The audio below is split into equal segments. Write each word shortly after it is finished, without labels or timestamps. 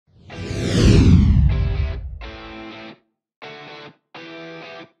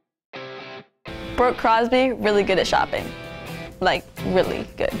Brooke Crosby, really good at shopping. Like, really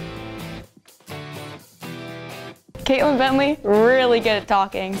good. Caitlin Bentley, really good at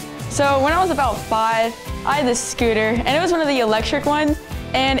talking. So when I was about 5, I had this scooter, and it was one of the electric ones,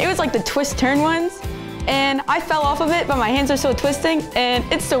 and it was like the twist turn ones, and I fell off of it, but my hands are still twisting, and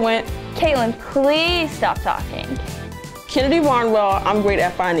it still went. Caitlin, please stop talking. Kennedy Barnwell, I'm great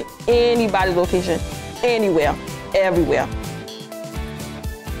at finding anybody's location, anywhere, everywhere.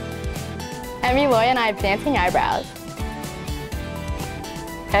 Emmy Loy and I have dancing eyebrows.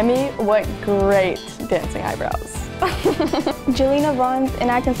 Emmy, what great dancing eyebrows. Jelena Vaughns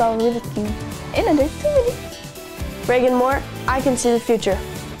and I can solve Rubik's Cube in under 2 minutes. Reagan Moore, I can see the future.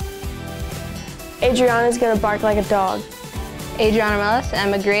 Adriana's gonna bark like a dog. Adriana Mellis,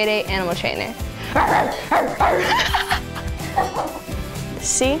 I'm a grade 8 animal trainer.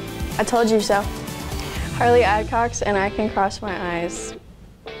 See? I told you so. Harley Adcox, and I can cross my eyes.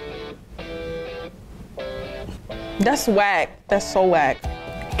 That's whack. That's so whack.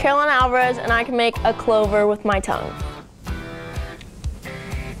 Carolina Alvarez, and I can make a clover with my tongue.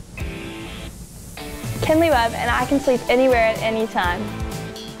 Kenley Webb and I can sleep anywhere at any time.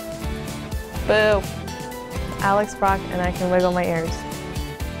 Boo. Alex Brock, and I can wiggle my ears.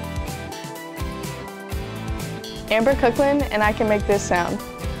 Amber Cookman, and I can make this sound.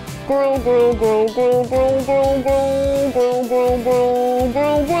 Grill, grill, grill, grill, grill, grill, grill, grill, grill, grill,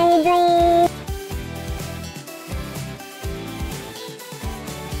 grill, grill, grill.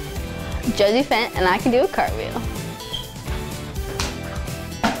 Josie Fent and I can do a cartwheel.